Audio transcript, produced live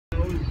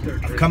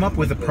I've come up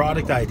with a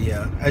product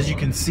idea. As you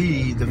can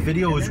see, the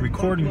video is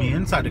recording me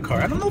inside the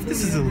car. I don't know if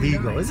this is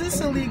illegal. Is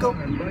this illegal?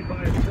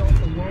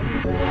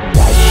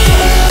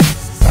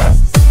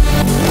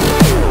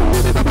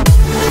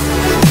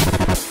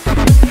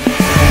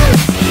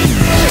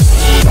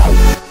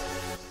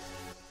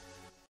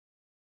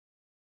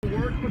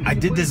 I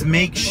did this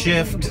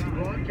makeshift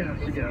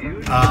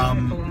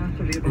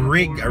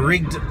rig. I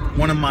rigged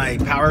one of my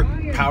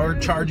power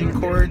charging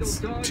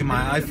cords to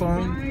my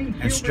iPhone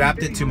and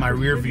strapped it to my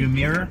rear view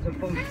mirror.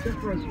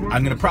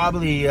 I'm gonna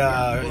probably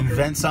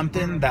invent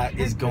something that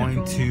is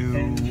going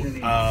to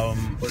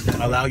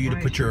allow you to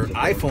put your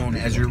iPhone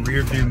as your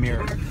rear view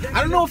mirror.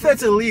 I don't know if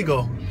that's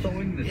illegal.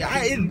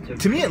 Yeah,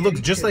 to me it looks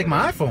just like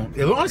my iPhone.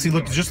 It honestly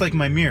looks just like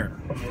my mirror.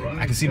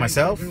 I can see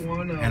myself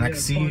and I can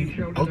see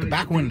out the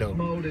back window.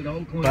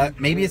 But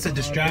maybe it's a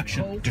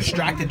distraction.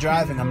 Distracted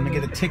driving. I'm gonna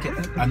get a ticket,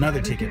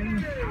 another ticket.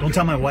 Don't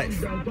tell my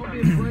wife.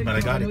 But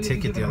I got a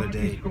ticket the other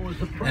day.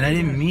 And I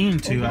didn't mean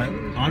to. I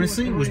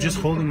honestly was just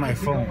holding my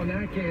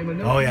phone.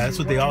 Oh yeah, that's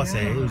what they all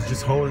say. It was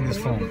just holding his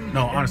phone.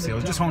 No, honestly, I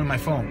was just holding my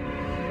phone.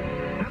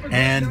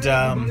 And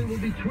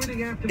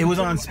it was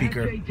on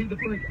speaker.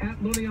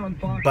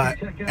 But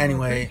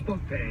anyway,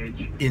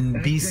 in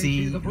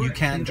BC you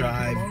can't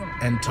drive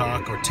and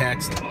talk or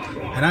text,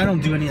 and I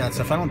don't do any of that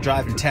stuff. I don't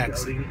drive and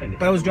text.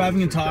 But I was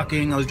driving and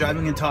talking. I was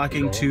driving and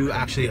talking to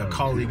actually a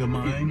colleague of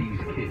mine,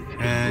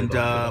 and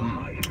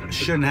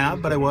shouldn't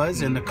have, but I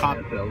was. And the cop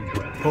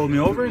pulled me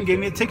over and gave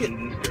me a ticket.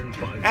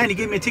 And he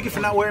gave me a ticket for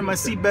not wearing my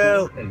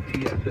seatbelt.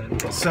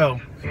 So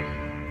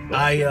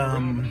I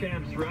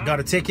got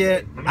a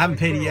ticket. I haven't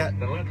paid it yet.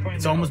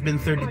 It's almost been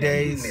 30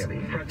 days.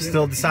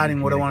 Still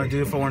deciding what I want to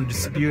do, if I want to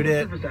dispute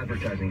it,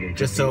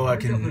 just so I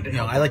can, you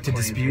know, I like to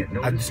dispute.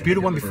 I've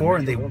disputed one before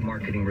and they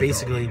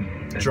basically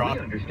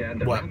dropped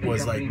what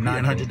was like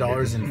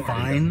 $900 in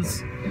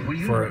fines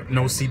for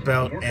no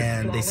seatbelt,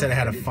 and they said I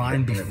had a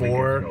fine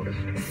before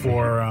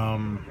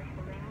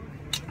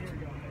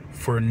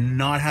for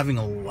not having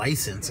a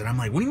license. And I'm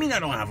like, what do you mean I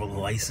don't have a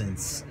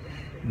license?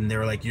 And they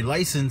were like, your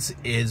license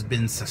has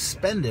been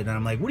suspended. And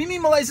I'm like, what do you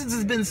mean my license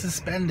has been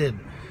suspended?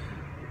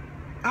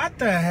 What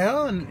the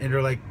hell? And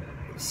they're like,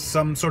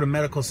 some sort of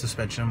medical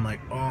suspension. I'm like,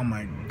 oh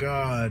my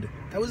God.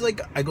 That was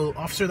like, I go,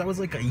 officer, that was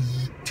like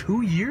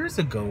 2 years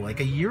ago, like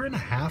a year and a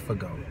half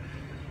ago.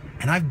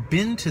 And I've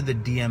been to the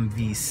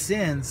DMV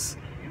since,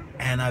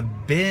 and I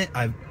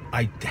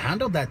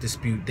handled that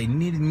dispute. They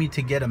needed me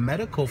to get a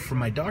medical from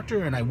my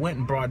doctor, and I went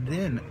and brought it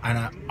in.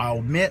 And I'll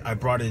admit, I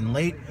brought it in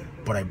late,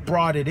 but I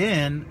brought it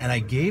in and I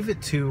gave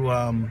it to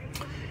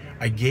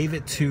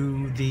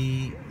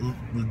the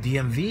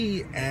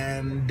DMV,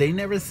 and they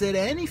never said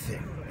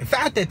anything. In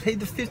fact, I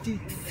paid the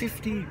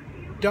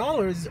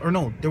 $50, or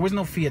no, there was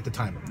no fee at the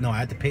time. No, I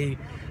had to pay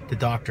the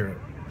doctor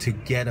to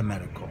get a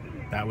medical.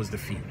 That was the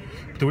fee.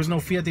 But there was no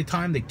fee at the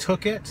time. They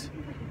took it,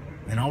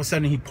 and all of a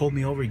sudden he pulled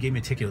me over. He gave me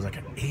a ticket. It was like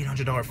an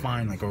 $800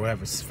 fine, like, or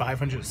whatever,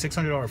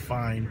 $600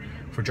 fine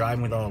for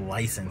driving without a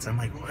license. I'm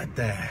like, what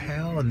the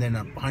hell? And then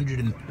a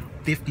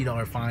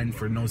 $150 fine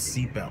for no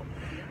seatbelt.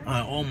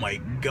 Oh my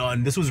God.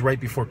 And this was right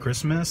before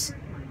Christmas.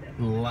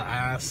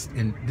 This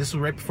was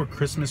right before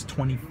Christmas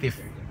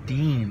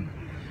 2015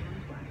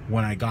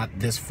 when I got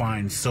this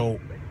fine. So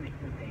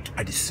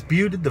I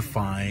disputed the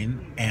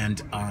fine,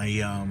 and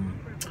I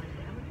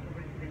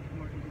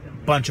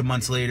bunch of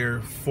months later,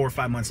 4 or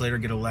 5 months later,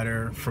 get a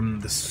letter from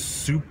the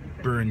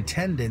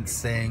superintendent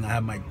saying I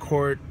have my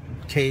court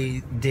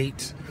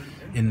date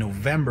in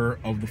November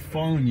of the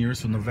following year,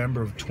 so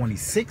November of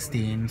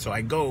 2016. So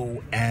I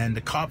go, and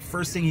the cop,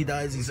 first thing he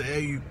does, he says, hey,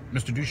 you,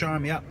 Mr.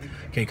 Ducharme, yeah,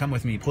 okay, come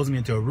with me. He pulls me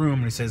into a room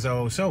and he says,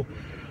 oh, so,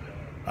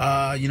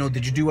 you know,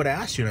 did you do what I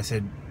asked you? And I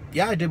said,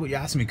 yeah, I did what you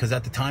asked me, because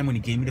at the time when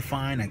he gave me the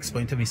fine, I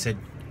explained to him, he said,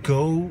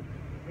 go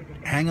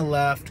hang a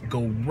left,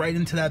 go right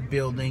into that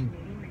building,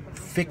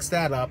 fix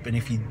that up, and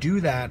if you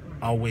do that,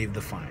 I'll waive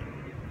the fine.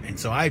 And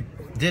so I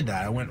did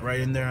that. I went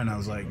right in there and I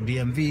was like,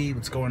 DMV,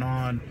 what's going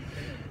on?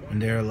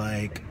 And they're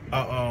like,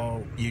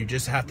 uh-oh, you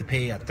just have to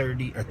pay a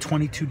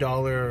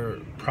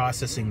 $22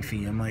 processing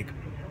fee. I'm like,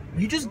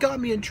 you just got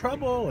me in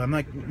trouble. I'm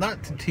like,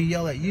 not to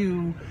yell at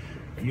you,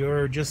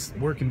 you're just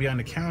working behind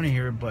the counter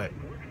here, but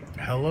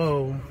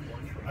hello,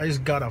 I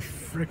just got a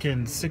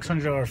freaking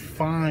 $600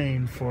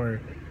 fine for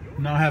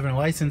not having a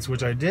license,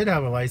 which I did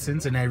have a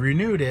license, and I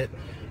renewed it.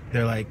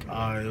 They're like,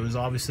 it was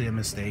obviously a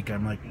mistake.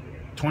 I'm like,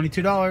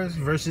 $22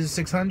 versus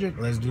 $600,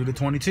 let's do the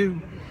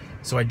 22.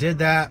 So I did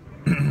that.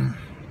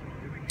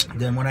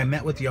 Then when I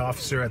met with the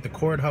officer at the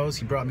courthouse,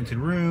 he brought me to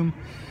the room,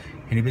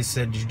 and he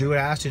basically said, did you do what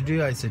I asked you to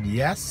do? I said,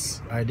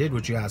 yes, I did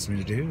what you asked me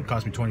to do. It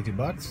cost me 22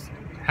 bucks.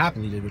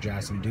 Happily did what you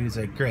asked me to do. He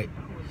said, great.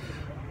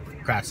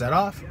 Cracks that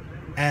off.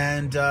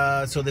 And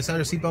so this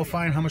other seatbelt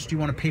fine, how much do you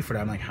want to pay for that?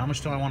 I'm like, how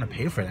much do I want to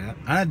pay for that?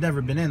 I had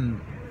never been in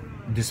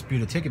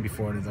dispute a ticket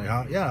before, and he's like,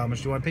 oh, yeah, how much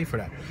do you want to pay for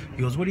that?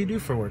 He goes, what do you do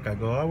for work? I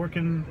go, I work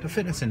in the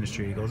fitness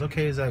industry. He goes,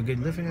 okay, is that a good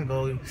living? I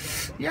go,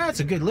 yeah,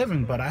 it's a good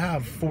living, but I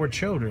have 4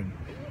 children.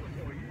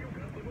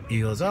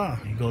 He goes, oh.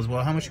 He goes,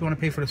 well, how much you want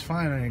to pay for this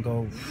fine? And I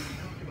go,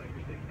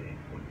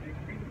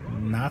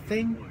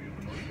 nothing.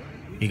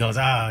 He goes,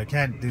 I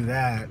can't do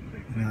that.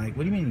 And I'm like,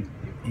 what do you mean?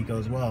 He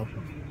goes, well,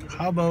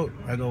 how about,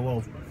 I go,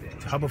 well,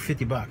 how about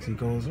 $50? He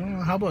goes,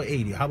 oh, how about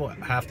 80? How about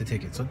half the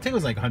ticket? So the ticket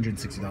was like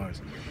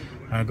 $160.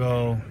 I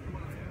go,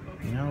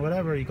 you know,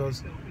 whatever. He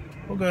goes,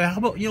 okay, how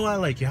about, you know what, I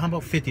like you. How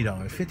about $50?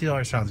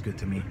 $50 sounds good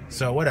to me.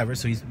 So whatever.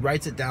 So he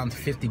writes it down to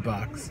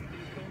 $50.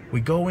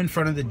 We go in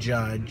front of the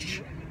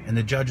judge, and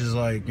the judge is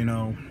like, you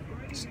know,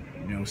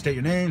 state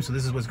your name. So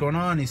this is what's going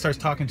on. And he starts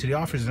talking to the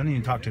officers. Doesn't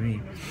even talk to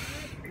me.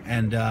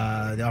 And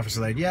the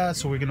officer's like, yeah,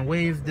 so we're gonna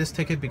waive this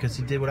ticket because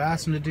he did what I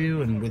asked him to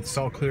do, and it's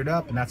all cleared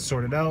up and that's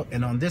sorted out.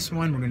 And on this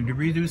one, we're gonna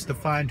reduce the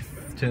fine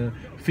to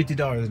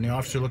 $50. And the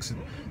officer looks at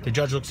the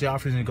judge, looks at the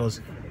officer, and he goes,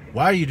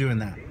 why are you doing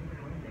that?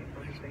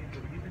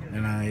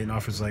 And the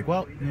officer's like,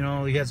 well, you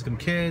know, he has some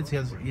kids, he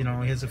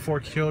has 4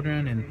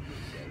 children, and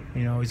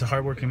you know, he's a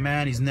hardworking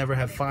man. He's never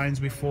had fines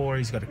before.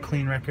 He's got a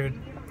clean record.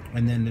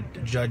 And then the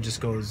judge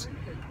just goes,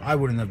 I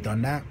wouldn't have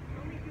done that.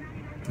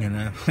 And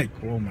I'm like,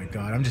 oh my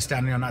God, I'm just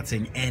standing there, I'm not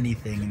saying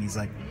anything. And he's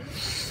like,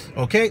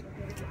 okay,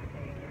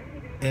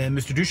 and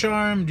Mr.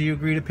 Ducharme, do you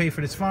agree to pay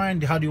for this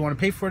fine? How do you want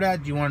to pay for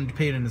that? Do you want to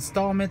pay it in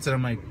installments? And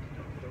I'm like,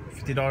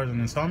 $50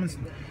 in installments?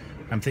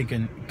 I'm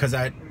thinking, because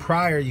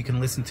prior you can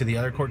listen to the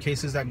other court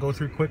cases that go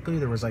through quickly.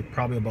 There was like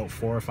probably about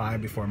 4 or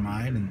 5 before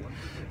mine, and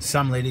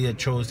some lady that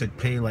chose to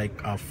pay like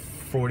a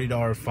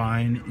 $40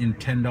 fine in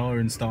 $10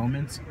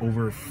 installments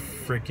over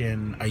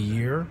freaking a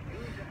year.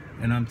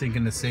 And I'm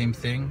thinking the same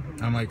thing.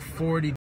 I'm like, $40